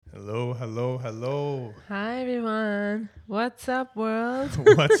Hello, hello, hello. Hi, everyone. What's up, world?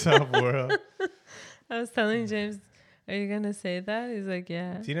 What's up, world? I was telling James, are you going to say that? He's like,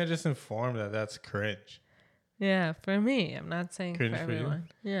 yeah. Tina just informed that that's cringe. Yeah, for me. I'm not saying Cringe for for you?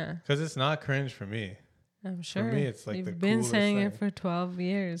 Yeah. Yeah, Because it's not cringe for me. I'm sure. For me, it's like You've the been coolest saying thing. it for 12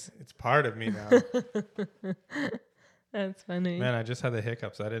 years. It's part of me now. That's funny. Man, I just had the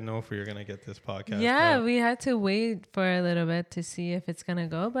hiccups. I didn't know if we were going to get this podcast Yeah, out. we had to wait for a little bit to see if it's going to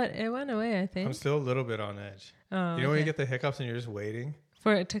go, but it went away, I think. I'm still a little bit on edge. Oh, You know when you get the hiccups and you're just waiting?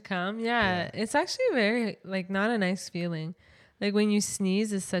 for it to come? Yeah. It's actually very, not a nice feeling. Like when you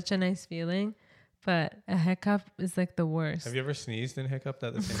sneeze is such a nice feeling, but a hiccup is like the worst. Have you ever sneezed and hiccuped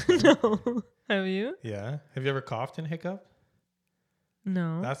at the same time? No. Have you? Yeah. Have you ever coughed and hiccuped?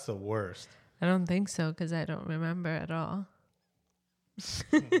 No. That's the worst. I don't think so because I don't remember at all.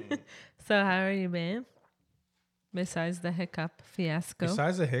 So how are you, babe? Besides the hiccup fiasco.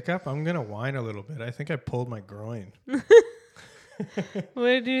 Besides the hiccup, I'm going to whine a little bit. I think I pulled my groin.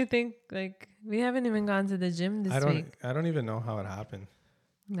 Where do you think, we haven't even gone to the gym this week. I don't even know how it happened.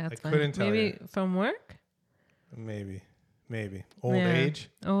 That's I funny. couldn't tell Maybe you. from work? Maybe. Old age.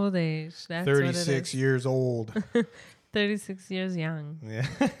 Old age. That's 36 what it is. years old. 36 years young. Yeah.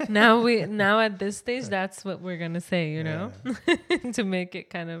 Now at this stage, that's what we're going to say, you know, to make it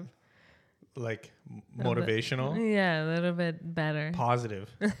kind of. Like motivational. Yeah, a little bit better. Positive.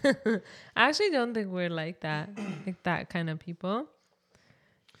 I actually don't think we're like that kind of people.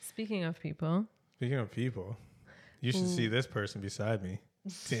 Speaking of people, you should see this person beside me.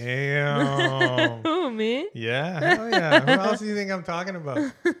 Damn. who, me? Yeah, hell yeah. Who else do you think I'm talking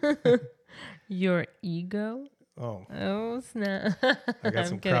about? Your ego? Oh, Snap. I got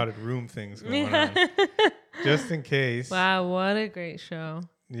some kidding. crowded room things going on. Just in case. Wow, what a great show.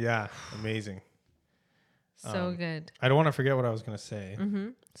 Yeah, amazing. So good. I don't want to forget what I was going to say. Mm-hmm.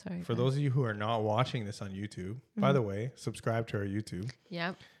 Sorry. For those of you who are not watching this on YouTube, by the way, subscribe to our YouTube.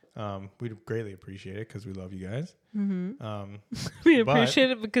 Yep. We'd greatly appreciate it because we love you guys. Mm-hmm. We appreciate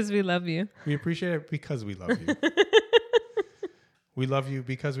it because we love you. We appreciate it because we love you. We love you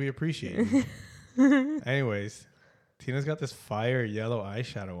because we appreciate you. Anyways, Tina's got this fire yellow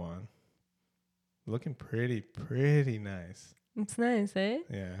eyeshadow on. Looking pretty nice. It's nice, eh?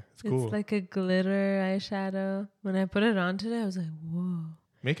 Yeah, it's cool. It's like a glitter eyeshadow. When I put it on today, I was like, whoa.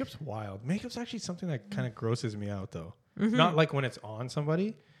 Makeup's wild. Makeup's actually something that kind of grosses me out, though. Mm-hmm. Not like when it's on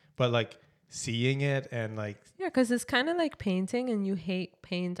somebody, but like seeing it and like... Yeah, because it's kind of like painting and you hate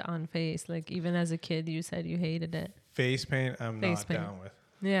paint on face. Like even as a kid, you said you hated it. Face paint, I'm Face not paint. down with.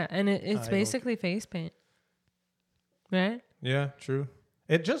 Yeah, and it's basically face paint. Right? Yeah, true.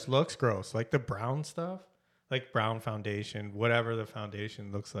 It just looks gross. Like the brown stuff, like brown foundation, whatever the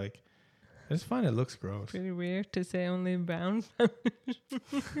foundation looks like. I just find it looks gross. Pretty weird to say only brown.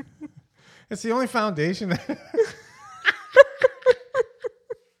 It's the only foundation that...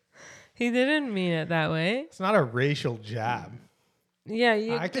 He didn't mean it that way. It's not a racial jab.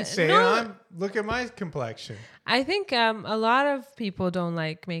 Yeah, I can say it. Look at my complexion. I think a lot of people don't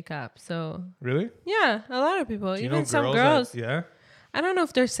like makeup. So Really? yeah, a lot of people. Do you Even know some girls. yeah. I don't know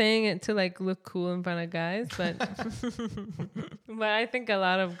if they're saying it to like look cool in front of guys, but but I think a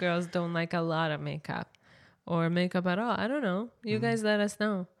lot of girls don't like a lot of makeup or makeup at all. I don't know. You guys let us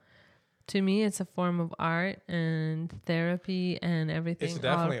know. To me, it's a form of art and therapy and everything. It's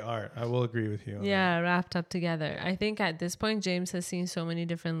definitely art. I will agree with you on that. Wrapped up together. I think at this point, James has seen so many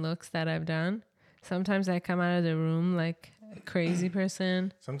different looks that I've done. Sometimes I come out of the room like a crazy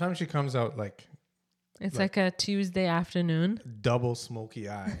person. Sometimes she comes out like... It's like a Tuesday afternoon. Double smoky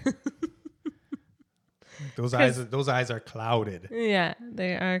eye. Those eyes are clouded. Yeah,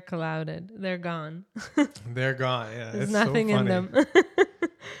 they are clouded. They're gone. They're gone. Yeah, There's it's nothing so in funny. them.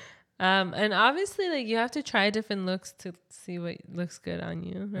 And obviously, like you have to try different looks to see what looks good on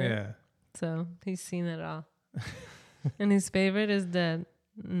you. Right? Yeah. So he's seen it all. And his favorite is the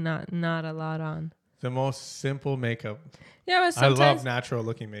not a lot on. The most simple makeup. Yeah, but I sometimes love natural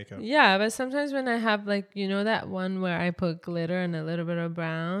looking makeup. Yeah, but sometimes when I have that one where I put glitter and a little bit of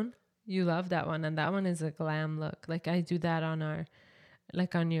brown, you love that one, and that one is a glam look. Like I do that on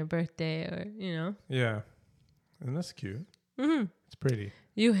on your birthday, or Yeah, and that's cute. Mm-hmm. It's pretty.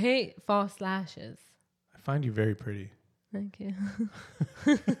 You hate false lashes. I find you very pretty. Thank you.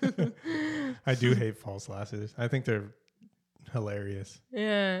 I do hate false lashes. I think they're hilarious.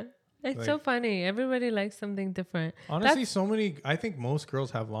 Yeah. It's so funny. Everybody likes something different. Honestly, I think most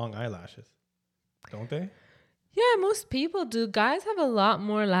girls have long eyelashes. Don't they? Yeah, most people do. Guys have a lot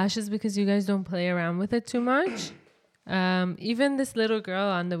more lashes because you guys don't play around with it too much. Even this little girl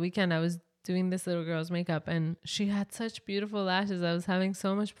on the weekend, I was doing this little girl's makeup, and she had such beautiful lashes. I was having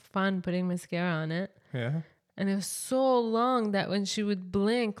so much fun putting mascara on it. Yeah. And it was so long that when she would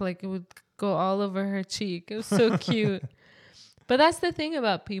blink, like it would go all over her cheek. It was so cute. But that's the thing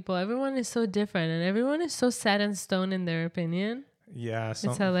about people. Everyone is so different, and everyone is so set in stone in their opinion. Yeah. It's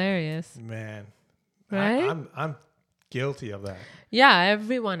hilarious. Man. Right? I'm guilty of that. Yeah,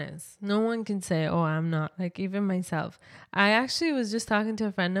 everyone is. No one can say, oh, I'm not. Like, even myself. I actually was just talking to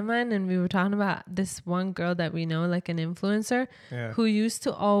a friend of mine, and we were talking about this one girl that we know, like an influencer, who used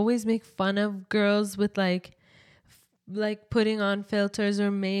to always make fun of girls with like putting on filters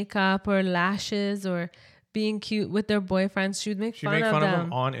or makeup or lashes or being cute with their boyfriends. She would make fun of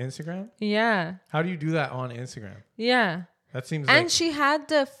them on Instagram? Yeah. How do you do that on Instagram? Yeah. That seems And she had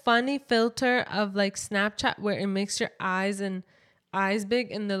the funny filter of like Snapchat where it makes your eyes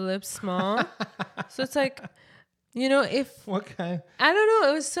big and the lips small. So it's like, you know, what kind? I don't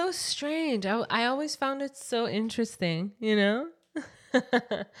know. It was so strange. I always found it so interesting, you know?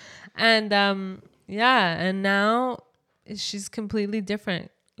 And yeah. And now she's completely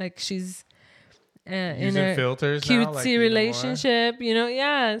different. Like she's in a filters cutesy now, like relationship, you know?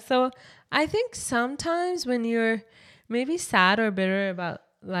 Yeah. So I think sometimes when you're maybe sad or bitter about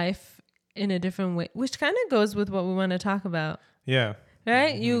life in a different way, which kind of goes with what we want to talk about. Yeah.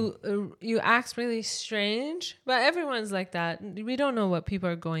 Right? Mm-hmm. You act really strange, but everyone's like that. We don't know what people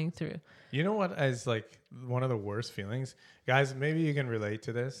are going through. You know what is like one of the worst feelings? Guys, maybe you can relate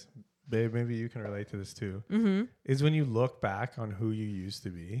to this. Babe, maybe you can relate to this too. Mm-hmm. Is when you look back on who you used to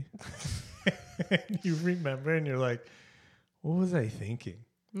be. And you remember and you're like, what was I thinking?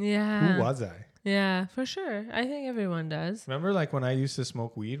 Yeah. Who was I? Yeah, for sure. I think everyone does. Remember like when I used to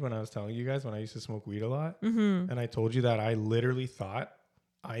smoke weed, when I was telling you guys when I used to smoke weed a lot? Mm-hmm. And I told you that I literally thought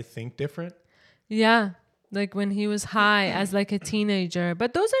I think different? Yeah. Like when he was high as like a teenager.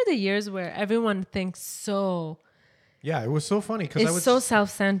 But those are the years where everyone thinks so. Yeah, it was so funny because I was so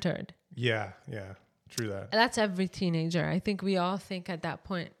self-centered. Yeah. True that. That's every teenager. I think we all think at that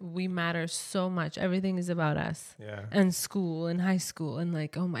point we matter so much. Everything is about us. Yeah. And school and high school and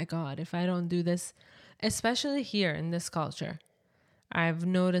like, oh my God, if I don't do this, especially here in this culture, I've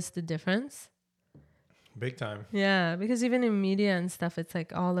noticed the difference. Big time. Yeah, because even in media and stuff, it's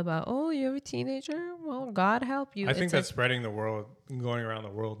like all about, oh, you're a teenager? Well, God help you. I think it's that's like, spreading the world, going around the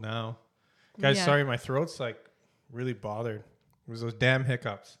world now. Guys, Yeah. sorry, my throat's like really bothered. It was those damn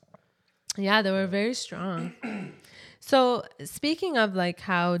hiccups. Yeah, they were very strong. So speaking of like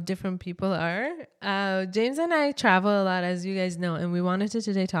how different people are, James and I travel a lot, as you guys know, and we wanted to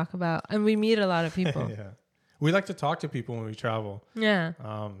today talk about, and we meet a lot of people. Yeah. We like to talk to people when we travel. Yeah.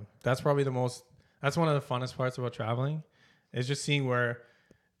 That's probably that's one of the funnest parts about traveling is just seeing where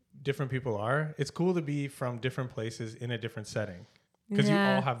different people are. It's cool to be from different places in a different setting because you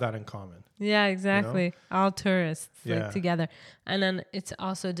all have that in common. Yeah, exactly. You know? All tourists like together. And then it's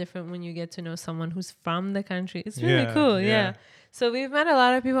also different when you get to know someone who's from the country. It's really cool. Yeah. So we've met a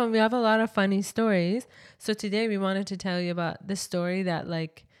lot of people and we have a lot of funny stories. So today we wanted to tell you about this story that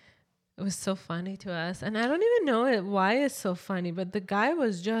like, it was so funny to us. And I don't even know why it's so funny, but the guy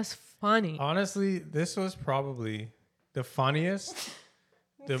was just funny. Honestly, this was probably the funniest.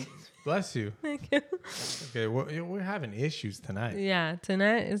 Bless you. Thank you. Okay, we're having issues tonight. Yeah,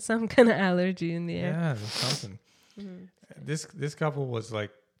 tonight it's some kind of allergy in the air. Yeah, there's something. Mm-hmm. This couple was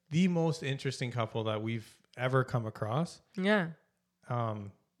like the most interesting couple that we've ever come across. Yeah.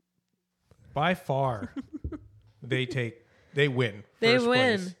 By far, they win. They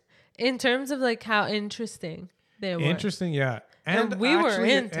win. Place. In terms of like how interesting they were. Interesting, yeah. And we were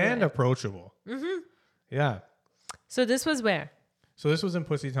into and it. Approachable. Mm-hmm. Yeah. So this was where? So this was in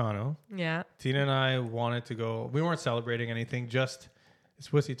Positano. Yeah. Tina and I wanted to go. We weren't celebrating anything. Just it's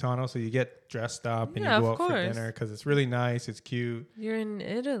Positano, so you get dressed up and you go out for dinner because it's really nice. It's cute. You're in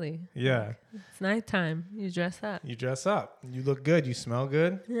Italy. Yeah. It's nighttime. You dress up. You dress up. You look good. You smell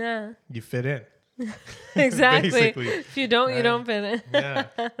good. Yeah. You fit in. Exactly. If you don't, you don't fit in. Yeah.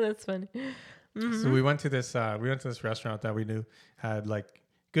 That's funny. Mm-hmm. So we went to this restaurant that we knew had like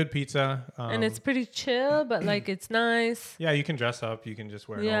good pizza. And it's pretty chill, but like it's nice. Yeah, you can dress up. You can just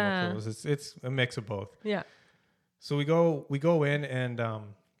wear normal clothes. It's a mix of both. Yeah. So we go in and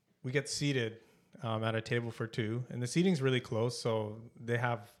we get seated at a table for two, and the seating's really close. So they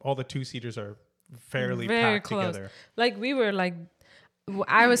have all the two-seaters are fairly packed together. Like we were like,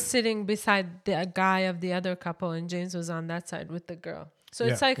 I was sitting beside the guy of the other couple, and James was on that side with the girl. So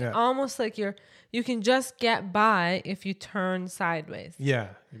it's like almost like you can just get by if you turn sideways. Yeah,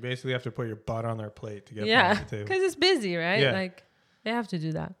 you basically have to put your butt on their plate to get by the table. Because it's busy, right? Yeah. Like they have to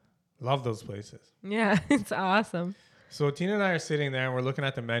do that. Love those places. Yeah, it's awesome. So Tina and I are sitting there and we're looking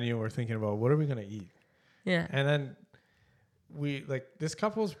at the menu. And we're thinking about what are we gonna eat. Yeah. And then we like this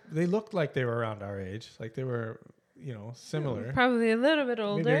couple's. They looked like they were around our age. Like they were, similar. Probably a little bit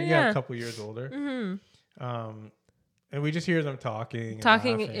older. Yeah. A couple years older. Mm-hmm. And we just hear them talking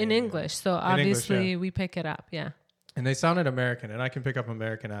in English. So obviously we pick it up. Yeah. And they sounded American, and I can pick up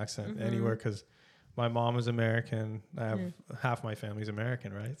American accent anywhere because my mom is American. I have half my family's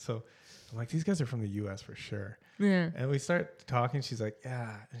American, right? So I'm like, these guys are from the U.S. for sure. Yeah. And we start talking. She's like,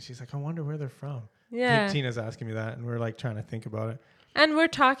 yeah. And she's like, I wonder where they're from. Yeah. Tina's asking me that, and we're like trying to think about it. And we're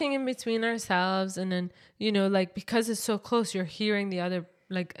talking in between ourselves, and then, like, because it's so close, you're hearing the other,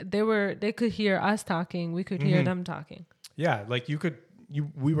 like, they could hear us talking. We could hear them talking. Yeah. Like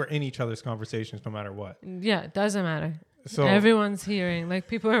we were in each other's conversations no matter what. Yeah. It doesn't matter. So everyone's hearing, like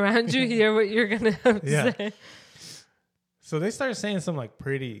people around you hear what you're going to have to say. So they started saying some like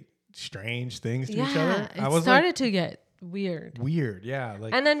pretty strange things to each other. It started to get weird. Yeah.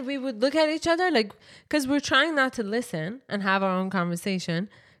 Like, and then we would look at each other like, because we're trying not to listen and have our own conversation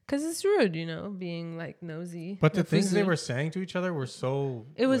because it's rude, being like nosy. But the things they were saying to each other were so...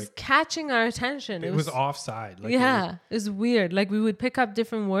 It was like, catching our attention. It was offside. Like, it was weird. Like we would pick up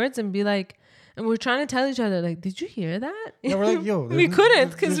different words and be like, and we're trying to tell each other like, did you hear that? Yeah, we're like, yo. We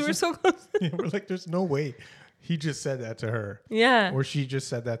couldn't because we were so close. We're like, there's no way he just said that to her. Yeah. Or she just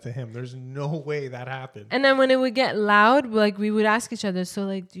said that to him. There's no way that happened. And then when it would get loud, like we would ask each other, so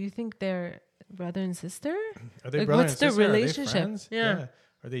like, do you think they're brother and sister? Are they like, brother what's and sister? Their relationship? Are they friends? Yeah.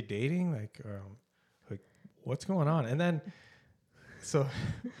 Are they dating? Like what's going on? And then, so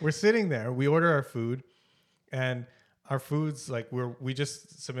we're sitting there. We order our food, and our food's like we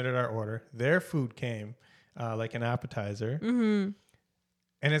just submitted our order. Their food came like an appetizer, and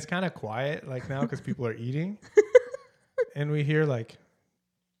it's kind of quiet like now because people are eating, and we hear like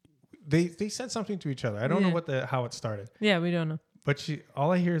they said something to each other. I don't know how it started. Yeah, we don't know. But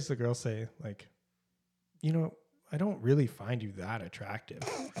all I hear is the girl say like, I don't really find you that attractive.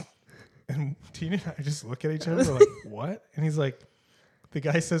 And Tina and I just look at each other. We're like, what? And he's like, the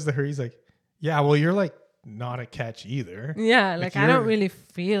guy says to her, he's like, yeah, well, you're like not a catch either. Yeah, like I don't really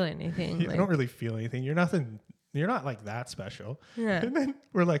feel anything. I don't really feel anything. You're not like that special. Yeah. And then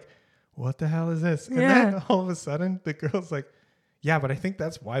we're like, what the hell is this? And then all of a sudden the girl's like, yeah, but I think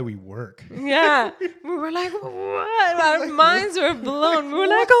that's why we work. Yeah. We were like, what? Our minds were blown. We were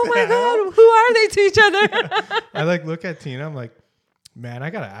like, oh my God, who are they to each other? I like look at Tina. I'm like, man,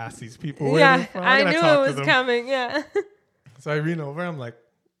 I got to ask these people where they're from. I knew it was coming. Yeah. So I lean over. I'm like,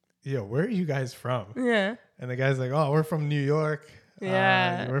 yo, where are you guys from? Yeah. And the guy's like, oh, we're from New York.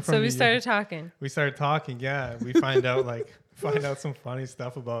 Yeah. So we started talking. We started talking. Yeah. We find out some funny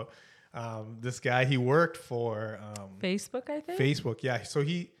stuff about this guy. He worked for Facebook, I think. Facebook. Yeah. So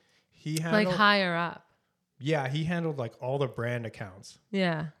he handled like higher up. Yeah. He handled like all the brand accounts.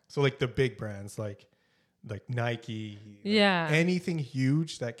 Yeah. So like the big brands, like Nike. Yeah. Anything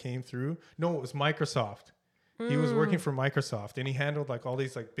huge that came through. No, it was Microsoft. He was working for Microsoft, and he handled like all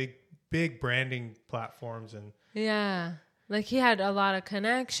these like big branding platforms. And yeah, like he had a lot of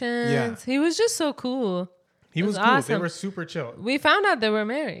connections. Yeah. He was just so cool. He was cool. Awesome. They were super chill. We found out they were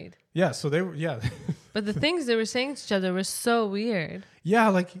married. Yeah, so they were, yeah. But the things they were saying to each other were so weird. Yeah,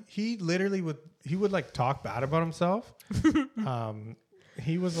 like he literally would like talk bad about himself.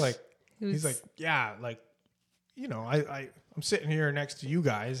 He was like, he's like, yeah, like, I'm sitting here next to you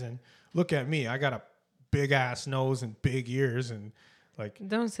guys, and look at me. I got a big ass nose and big ears, and like,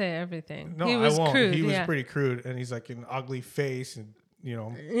 don't say everything. No, he was I won't. Crude, he was pretty crude, and he's like an ugly face, and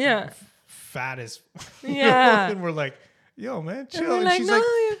fat as and we're like, yo, man, chill. And like, she's no, like,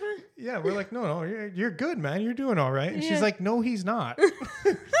 you're fine. yeah, we're like, no, you're good, man. You're doing all right. And she's like, no, he's not.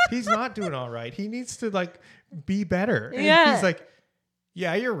 He's not doing all right. He needs to like be better. And he's like,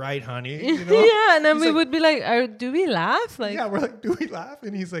 yeah, you're right, honey. Yeah, and then we would be like, do we laugh? Like, yeah, we're like, do we laugh?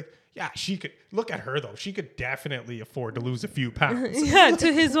 And he's like, yeah, she could. Look at her, though. She could definitely afford to lose a few pounds. Yeah,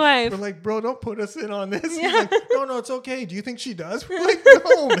 to his wife. We're like, bro, don't put us in on this. Yeah. He's like, no, it's okay. Do you think she does? We're like,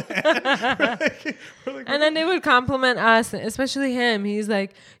 no, man. We're like, and then they would compliment us, especially him. He's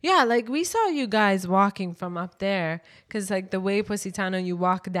like, yeah, like we saw you guys walking from up there. Because like the way Positano, you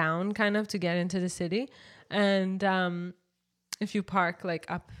walk down kind of to get into the city. And if you park like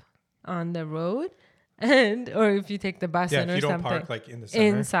up on the road, or if you take the bus in or something. Yeah, if you don't park like in the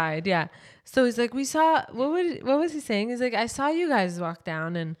center. Inside, yeah. So he's like, we saw, what was he saying? He's like, I saw you guys walk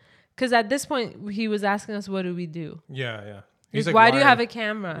down. And because at this point, he was asking us, what do we do? Yeah, yeah. He's like, why do you have a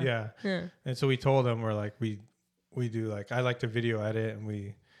camera? Yeah. And so we told him, we're like, we do like, I like to video edit, and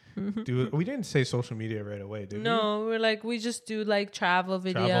we do, we didn't say social media right away, did we? No, we're like, we just do like travel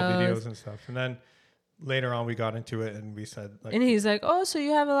videos and stuff. And then later on we got into it and we said like, and he's like, oh, so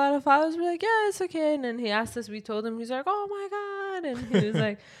you have a lot of followers? We're like, yeah, it's okay. And then he asked us, we told him, he's like, oh my God. And he was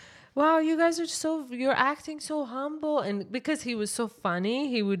like, wow, you guys are you're acting so humble. And because he was so funny,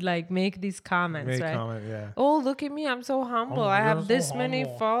 he would like make these comments, right? Oh, look at me, I'm so humble. I have this many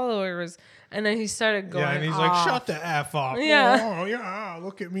followers. And then he started going and he's off. like, shut the F up. Yeah. Oh, yeah,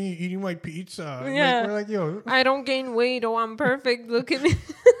 look at me eating my pizza. Yeah. Like, we're like, yo. I don't gain weight. Oh, I'm perfect. Look at me.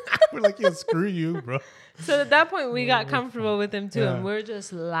 We're like, yo, screw you, bro. So at that point, we got comfortable with him too, and we're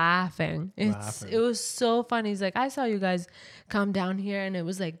just laughing. It was so funny. He's like, I saw you guys come down here, and it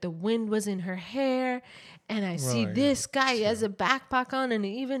was like the wind was in her hair, and I see this guy he has a backpack on, and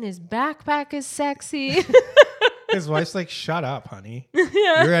even his backpack is sexy. His wife's like, shut up, honey.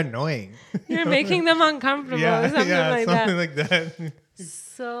 Yeah. You're annoying. You're making them uncomfortable or something like that.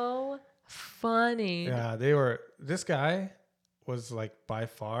 So funny. Yeah, this guy was like by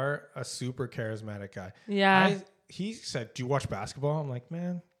far a super charismatic guy. Yeah. He said, do you watch basketball? I'm like,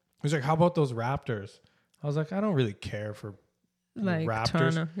 man. He's like, how about those Raptors? I was like, I don't really care for like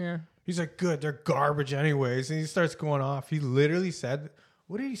Raptors. Toronto, yeah. He's like, good, they're garbage anyways. And he starts going off. He literally said,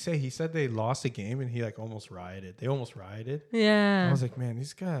 what did he say? He said they lost a game and he like almost rioted. They almost rioted. Yeah. I was like, man,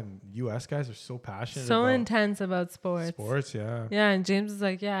 these US guys are so passionate. So intense about sports. Sports, yeah. Yeah, and James was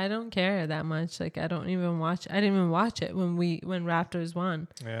like, yeah, I don't care that much. Like, I didn't even watch it when Raptors won.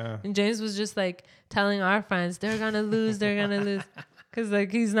 Yeah. And James was just like telling our friends, they're going to lose. Because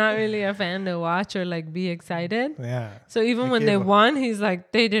like he's not really a fan to watch or like be excited. Yeah. So even when they won, he's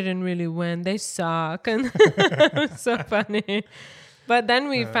like, they didn't really win. They suck. And it was so funny. But then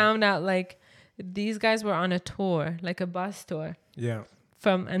we found out like these guys were on a tour, like a bus tour. Yeah.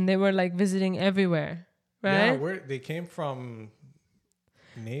 And they were like visiting everywhere, right? Yeah, they came from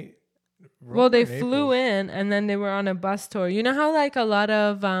Well, they flew in and then they were on a bus tour. You know how like a lot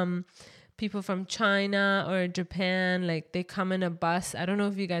of people from China or Japan, like they come in a bus. I don't know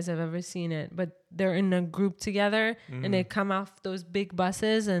if you guys have ever seen it, but they're in a group together and they come off those big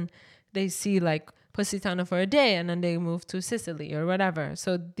buses and they see like Positano for a day and then they move to Sicily or whatever.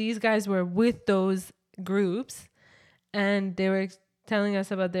 So these guys were with those groups and they were telling us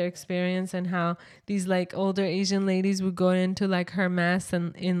about their experience and how these like older Asian ladies would go into like Hermes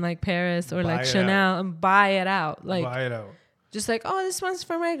and in like Paris or like Chanel and buy it out. Just like, oh, this one's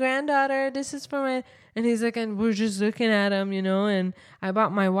for my granddaughter. This is for my... And he's like, and we're just looking at them, you know, and I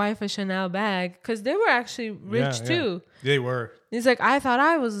bought my wife a Chanel bag because they were actually rich too. They were. He's like, I thought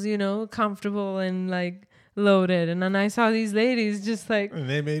I was, you know, comfortable and like loaded. And then I saw these ladies just like... And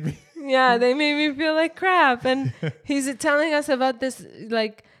they made me... Yeah, they made me feel like crap. And he's telling us about this,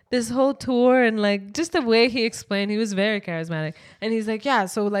 like... this whole tour and like just the way he explained, he was very charismatic. And he's like, yeah,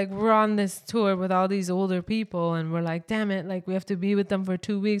 so like we're on this tour with all these older people and we're like, damn it, like we have to be with them for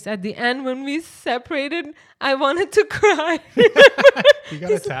 2 weeks. At the end, when we separated, I wanted to cry. He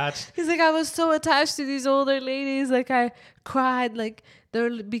got attached. He's like, I was so attached to these older ladies. Like I cried, like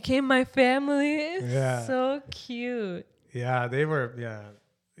they became my family. Yeah. So cute. Yeah, they were,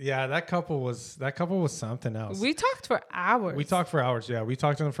 yeah, that couple was something else. We talked for hours. Yeah. We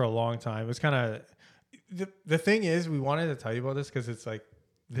talked to them for a long time. It was kind of the thing is we wanted to tell you about this because it's like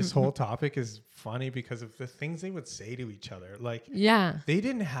this whole topic is funny because of the things they would say to each other. Like, yeah, they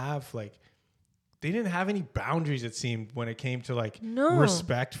didn't have any boundaries, it seemed, when it came to like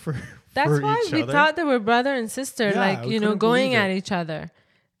respect for That's for why each we other. thought they were brother and sister, like, you know, going at each other.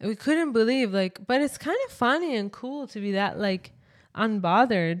 We couldn't believe, like, but it's kind of funny and cool to be that like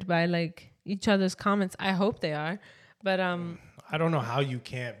unbothered by like each other's comments. I hope they are, but I don't know how you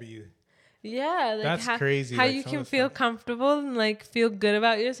can't be. Yeah, like that's crazy. How like, you can feel comfortable and like feel good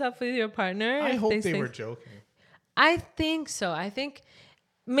about yourself with your partner. I hope they were joking. I think so. I think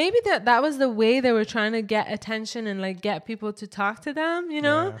maybe that was the way they were trying to get attention and like get people to talk to them, you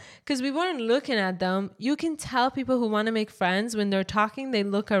know, because we weren't looking at them. You can tell people who want to make friends when they're talking, they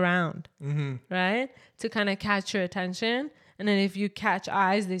look around, right, to kind of catch your attention. And then if you catch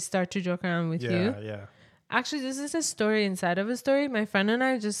eyes, they start to joke around with you. Yeah. Actually, this is a story inside of a story. My friend and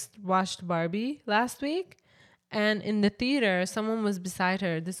I just watched Barbie last week. And in the theater, someone was beside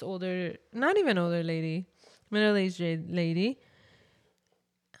her. This older, not even older lady, middle-aged lady.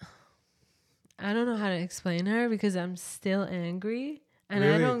 I don't know how to explain her because I'm still angry. And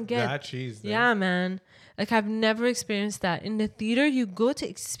really? I don't get... That cheese, then. Yeah, man. Like, I've never experienced that. In the theater, you go to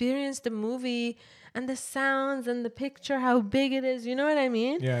experience the movie... and the sounds and the picture, how big it is. You know what I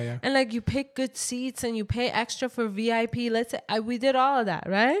mean? Yeah. And like you pick good seats and you pay extra for VIP. Let's say we did all of that,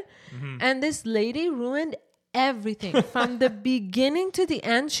 right? And this lady ruined everything. From the beginning to the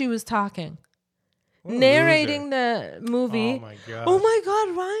end, she was talking. What a narrating loser. the movie. Oh my god. Oh my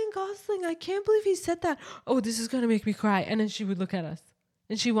God, Ryan Gosling! I can't believe he said that. Oh, this is gonna make me cry. And then she would look at us,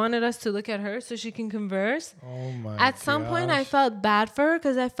 and she wanted us to look at her so she can converse. Oh my. At some point, I gosh. felt bad for her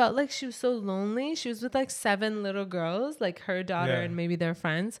because I felt like she was so lonely. She was with like 7 little girls, like her daughter Yeah. and maybe their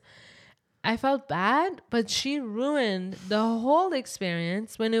friends. I felt bad, but she ruined the whole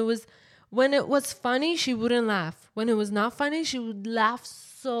experience. When it was funny, she wouldn't laugh. When it was not funny, she would laugh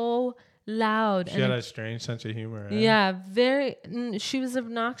so loud. She had a strange sense of humor. Right? Yeah, she was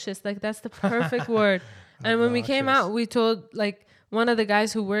obnoxious. Like, that's the perfect word. And when we came Obnoxious. out, we told like one of the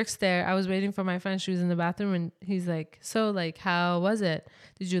guys who works there, I was waiting for my friend. She was in the bathroom and he's like, so like, how was it?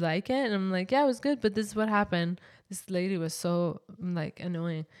 Did you like it? And I'm like, yeah, it was good. But this is what happened. This lady was so like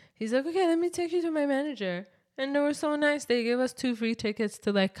annoying. He's like, okay, let me take you to my manager. And they were so nice. They gave us 2 free tickets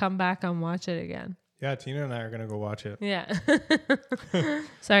to like come back and watch it again. Yeah, Tina and I are gonna go watch it. Yeah.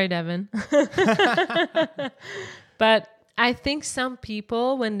 Sorry, Devin. But I think some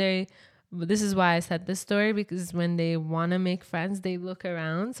people, this is why I said this story, because when they want to make friends, they look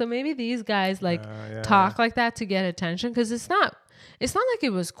around. So maybe these guys talk like that to get attention, because it's not like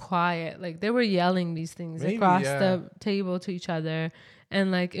it was quiet. Like, they were yelling these things across the table to each other.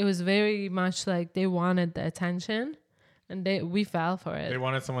 And like, it was very much like they wanted the attention. And we fell for it. They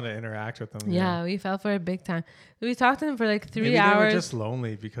wanted someone to interact with them. Yeah, we fell for it big time. We talked to them for like 3 Maybe hours. They were just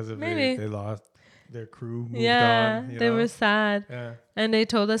lonely because of they lost their crew. Moved on, they were sad. Yeah. And they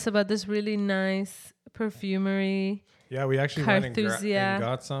told us about this really nice perfumery. Yeah, we actually went and Carthusia.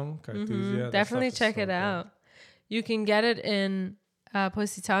 got some Carthusia. That Definitely stuff is check so it good. out. You can get it in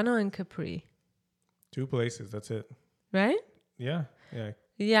Positano and Capri. 2 places. That's it. Right? Yeah. Yeah.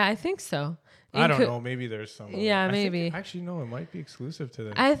 Yeah, I think so. I don't know. Maybe there's some. Yeah, maybe. Actually, no. It might be exclusive to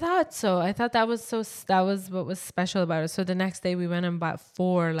them. I thought so. I thought that was what was special about it. So the next day we went and bought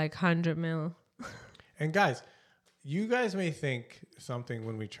 4 like 100 ml. And guys, you guys may think something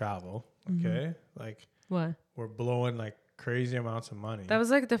when we travel. Okay, like What? we're blowing like crazy amounts of money. That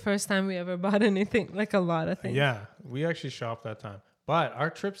was like the first time we ever bought anything, like a lot of things. Yeah, we actually shopped that time. But our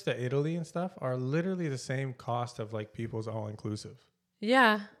trips to Italy and stuff are literally the same cost of like people's all inclusive.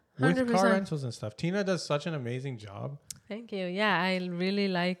 Yeah. 100%. With car rentals and stuff. Tina does such an amazing job. Thank you. Yeah, I really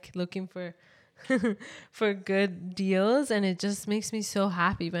like looking for for good deals, and it just makes me so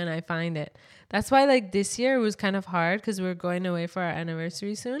happy when I find it. That's why like this year it was kind of hard because we're going away for our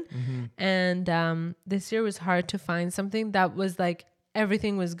anniversary soon. Mm-hmm. And this year was hard to find something that was like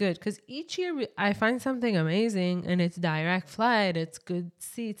everything was good, because each year I find something amazing and it's direct flight, it's good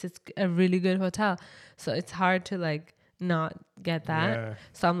seats, it's a really good hotel. So it's hard to like not get that. Yeah.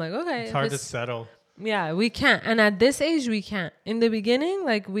 So I'm like, okay, It's hard to settle. yeah, we can't. And at this age, we can't. In the beginning,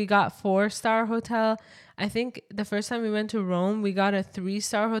 like we got 4-star hotel. I think the first time we went to Rome, we got a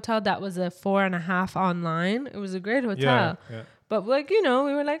 3-star hotel that was a 4.5 online. It was a great hotel. Yeah. But like, we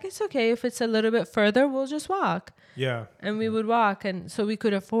were like, it's okay. If it's a little bit further, we'll just walk. Yeah. And we would walk. And so we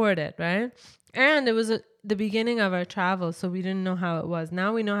could afford it, right? And it was the beginning of our travel. So we didn't know how it was.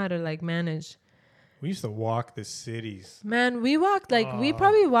 Now we know how to like manage. We used to walk the cities. Man, we walked we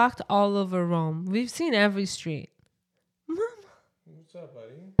probably walked all over Rome. We've seen every street. What's up,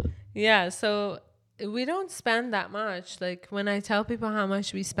 buddy? Yeah, so we don't spend that much. Like when I tell people how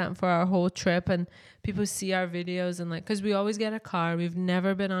much we spent for our whole trip and people see our videos and like, because we always get a car. We've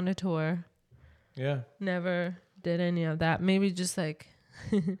never been on a tour. Yeah. Never did any of that. Maybe just like.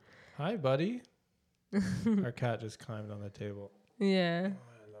 Hi, buddy. Our cat just climbed on the table. Yeah.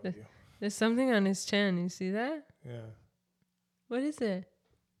 Oh, I love you. There's something on his chin. You see that? Yeah. What is it?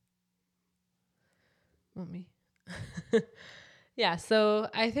 Mommy. Yeah, so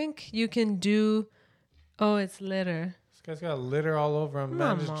I think you can do. Oh, it's litter. This guy's got litter all over him.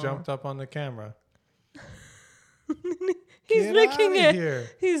 Man Mama. just jumped up on the camera. He's Get licking outta it. here.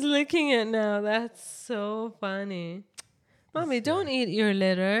 He's licking it now. That's so funny. Mommy, don't eat your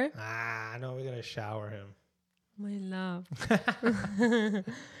litter. No, we gotta shower him. My love.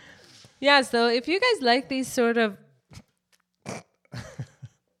 Yeah, so if you guys like these sort of.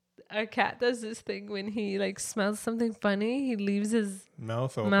 Our cat does this thing when he like smells something funny. He leaves his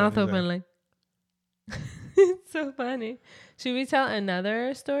Mouth open. mouth He's open like. It's so funny. Should we tell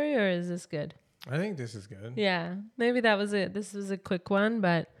another story or is this good? I think this is good. Yeah, maybe that was it. This was a quick one,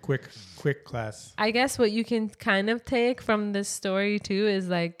 but Quick class. I guess what you can kind of take from this story too is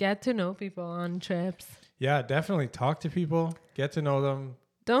like get to know people on trips. Yeah, definitely talk to people, get to know them.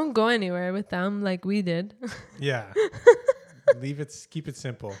 Don't go anywhere with them like we did. Yeah. Keep it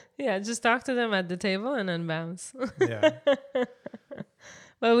simple. Yeah, just talk to them at the table and then bounce. Yeah.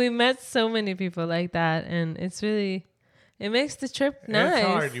 But we met so many people like that, and it's It makes the trip And nice. it's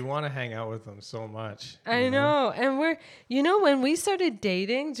hard. You want to hang out with them so much. I know. And when we started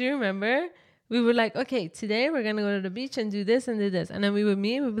dating, do you remember? We were like, okay, today we're going to go to the beach and do this and do this. And then we would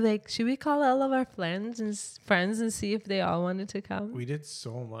meet. We'd be like, should we call all of our friends and see if they all wanted to come? We did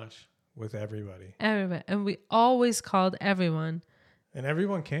so much with everybody. Everybody. And we always called everyone. And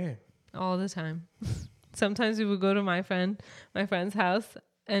everyone came. All the time. Sometimes we would go to my friend's house,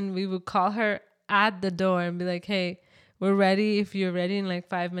 and we would call her at the door and be like, hey, we're ready. If you're ready in like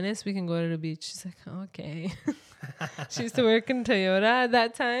 5 minutes, we can go to the beach. She's like, okay. She used to work in Toyota at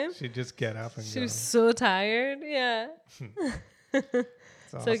that time. She'd just get up and She go. was so tired. Yeah. Awesome.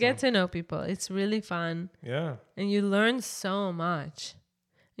 So get to know people. It's really fun. Yeah. And you learn so much.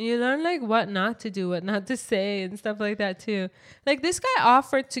 And you learn like what not to do, what not to say and stuff like that too. Like this guy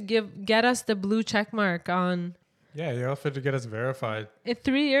offered to get us the blue check mark on Yeah, he offered to get us verified.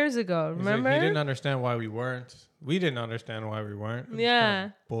 3 years ago. He's Remember? like, he didn't understand why we weren't. We didn't understand why we weren't. It was Yeah. kind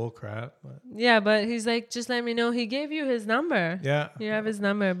of bull crap. But Yeah, but he's like, just let me know. He gave you his number. yeah. You have his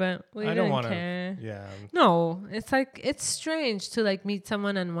number, but we I didn't don't want care. to. Yeah. No, it's like, it's strange to like meet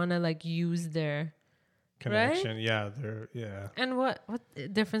someone and want to like use their Connection. Right? Yeah. Yeah. And what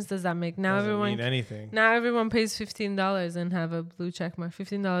difference does that make? Now Doesn't everyone mean anything. Now everyone pays $15 and have a blue check mark.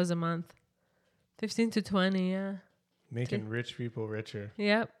 $15 a month. 15 to 20, yeah. Making rich people richer.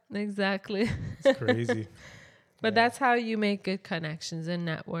 Yep, exactly. It's crazy. But that's how you make good connections and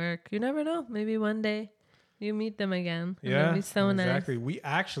network. You never know. Maybe one day you meet them again. And Yeah, it'll be so exactly. nice. We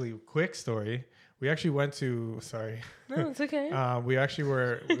actually, quick story. We actually went to, sorry. No, it's okay. we actually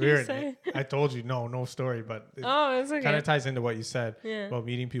were I told you, no story, but it it's okay. kind of ties into what you said Yeah. about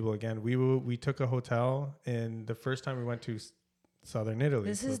meeting people again. We took a hotel, and the first time we went to southern Italy.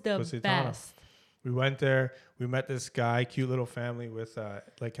 This is the Positano. best. We went there. We met this guy, cute little family with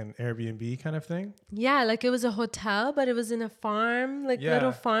like an Airbnb kind of thing. Yeah, like it was a hotel, but it was in a farm, like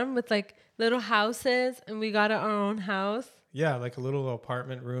little farm with like little houses, and we got our own house. Yeah, like a little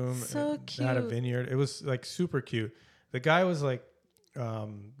apartment room. So cute. Had a vineyard. It was like super cute. The guy was like,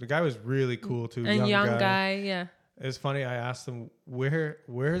 the guy was really cool too. And young guy, yeah. It was funny. I asked him where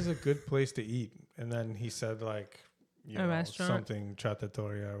is a good place to eat, and then he said like, a restaurant, something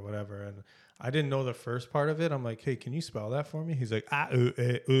trattoria or whatever, and I didn't know the first part of it. I'm like, hey, can you spell that for me? He's like, I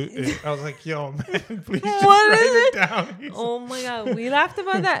was like, yo, man, please just write it down. Oh my God. We laughed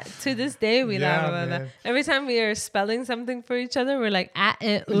about that. To this day, we laugh about that. Every time we are spelling something for each other, we're like,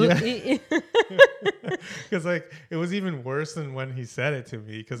 Because like, it was even worse than when he said it to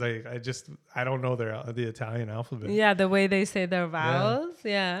me, because I don't know the Italian alphabet. Yeah, the way they say their vowels.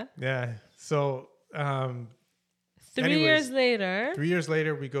 Yeah. Yeah. So, 3 years later. 3 years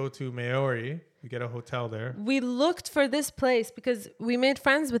later, we go to Maori. We get a hotel there. We looked for this place because we made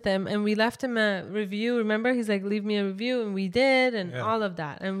friends with him and we left him a review. Remember, he's like, leave me a review. And we did, and all of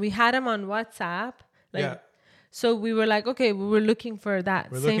that. And we had him on WhatsApp. So we were like, okay, we were looking for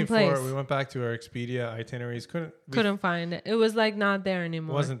that same place. We went back to our Expedia itineraries. Couldn't find it. It was like not there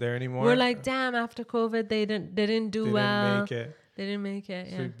anymore. Wasn't there anymore. We're like, damn, after COVID, they didn't do well. They didn't make it.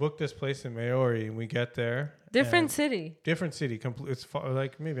 Yeah. So we booked this place in Maori, and we get there. Different city. It's far,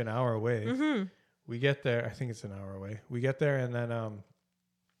 like maybe an hour away. Mm-hmm. We get there. I think it's an hour away. We get there, and then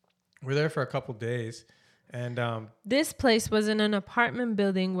we're there for a couple days. And this place was in an apartment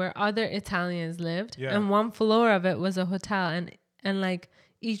building where other Italians lived. Yeah. And one floor of it was a hotel. And like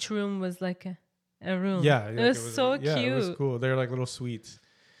each room was like a room. Yeah. It was so cute. Yeah, it was cool. They're like little suites.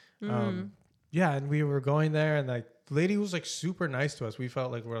 Yeah, and we were going there, and like the lady was like super nice to us. We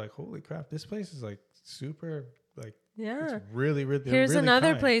felt like we're like, holy crap, this place is like super like it's really, really. Here's really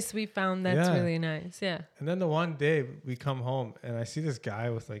another kind. place we found that's really nice. Yeah. And then the one day we come home, and I see this guy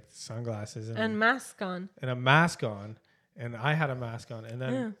with like sunglasses and mask on. And a mask on, and I had a mask on, and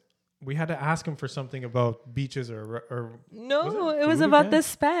then we had to ask him for something about beaches or no, it was about the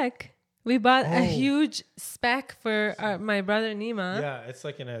spec. We bought a huge spec for my brother Nima. Yeah, it's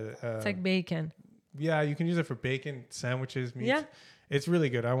like it's like bacon. Yeah, you can use it for bacon sandwiches, meats. Yeah. It's really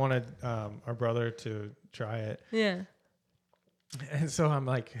good. I wanted our brother to try it. Yeah. And so I'm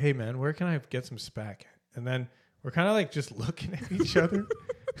like, hey, man, where can I get some spec? And then we're kind of like just looking at each other.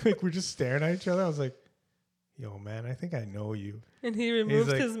 Like we're just staring at each other. I was like, yo, man, I think I know you. And he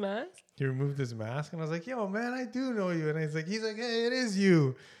removed his mask? He removed his mask. And I was like, yo, man, I do know you. And he's like, hey, it is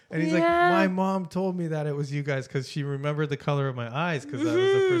you. And he's like, my mom told me that it was you guys because she remembered the color of my eyes because that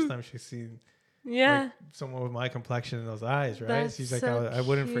was the first time she's seen like, someone with my complexion in those eyes, right? That's She's like, so I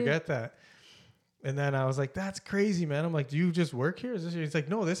wouldn't cute. forget that. And then I was like, that's crazy, man. I'm like, do you just work here? Is this? He's like,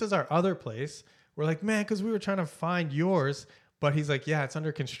 no, this is our other place. We're like, man, because we were trying to find yours. But he's like, yeah, it's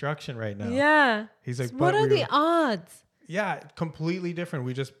under construction right now. Yeah. He's like, what are the odds? Yeah, completely different.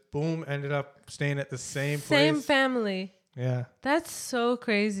 We just boom ended up staying at the same place. Same family. Yeah. That's so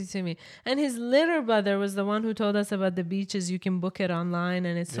crazy to me. And his little brother was the one who told us about the beaches. You can book it online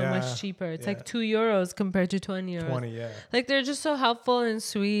and it's so much cheaper. It's like €2 compared to 20 euros. 20, yeah. Like they're just so helpful and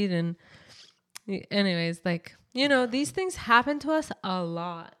sweet. And anyways, like, you know, these things happen to us a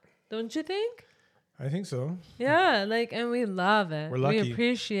lot. Don't you think? I think so. Yeah, like, and we love it. We're lucky. We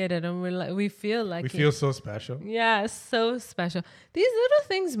appreciate it, and we feel like we feel so special. Yeah, so special. These little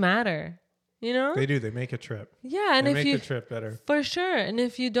things matter, you know. They do. They make a trip. Yeah, and they if make you the trip better for sure, and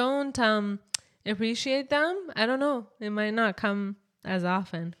if you don't appreciate them, I don't know, it might not come as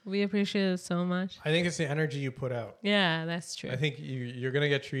often. We appreciate it so much. I think it's the energy you put out. Yeah, that's true. I think you're gonna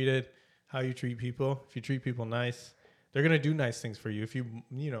get treated how you treat people. If you treat people nice, they're going to do nice things for you. If you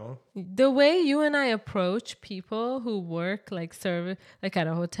know. The way you and I approach people who work like service, like at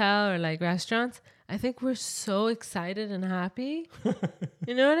a hotel or like restaurants, I think we're so excited and happy.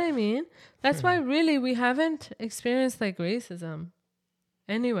 You know what I mean? That's why really we haven't experienced like racism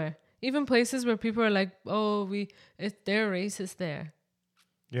anywhere. Even places where people are like, oh, they're racist there.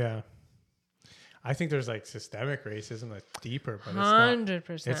 Yeah. I think there's like systemic racism that's deeper, but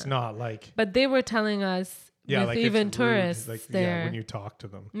 100%. It's not like. But they were telling us, with like even tourists, like, there. when you talk to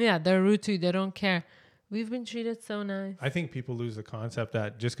them. Yeah, they're rude to you. They don't care. We've been treated so nice. I think people lose the concept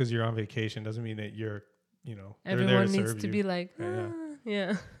that just because you're on vacation doesn't mean that you're, everyone needs to be like,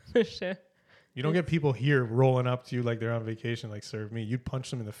 yeah, for sure. You don't get people here rolling up to you like they're on vacation, like serve me. You'd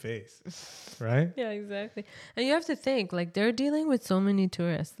punch them in the face, right? Yeah, exactly. And you have to think, like, they're dealing with so many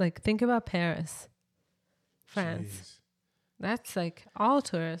tourists. Like, think about Paris, France. Jeez. That's like all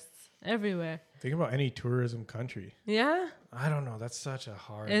tourists everywhere. Think about any tourism country. Yeah. I don't know. That's such a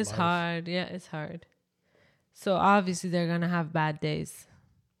hard. It's hard. Yeah, it's hard. So obviously they're gonna have bad days.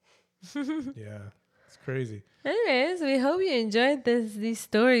 Yeah, it's crazy. Anyways, we hope you enjoyed these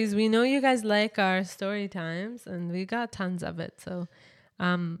stories. We know you guys like our story times, and we got tons of it. So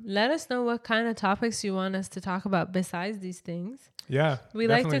let us know what kind of topics you want us to talk about besides these things. Yeah. We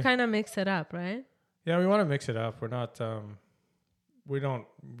like to kind of mix it up, right? Yeah, we want to mix it up. We're not, we don't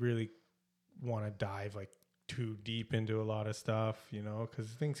really want to dive like too deep into a lot of stuff, because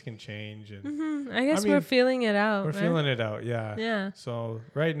things can change. And I guess we're feeling it out. We're feeling it out, yeah. Yeah. So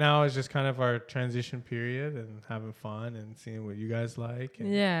right now is just kind of our transition period and having fun and seeing what you guys like.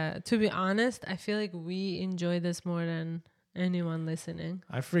 And yeah. To be honest, I feel like we enjoy this more than anyone listening.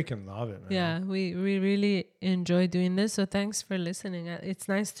 I freaking love it, man. Yeah, we really enjoy doing this. So thanks for listening. It's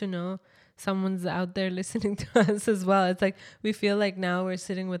nice to know someone's out there listening to us as well. It's like we feel like now we're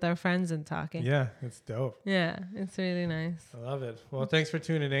sitting with our friends and talking. Yeah, it's dope. Yeah, it's really nice. I love it. Well, thanks for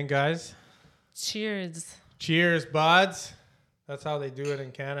tuning in, guys. Cheers. Cheers, buds. That's how they do it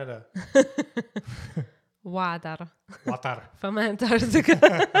in Canada. Water. Water. From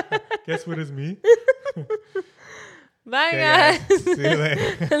Antarctica. Guess what is me? Bye, guys. See you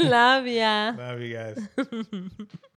later. Love ya. Love you guys.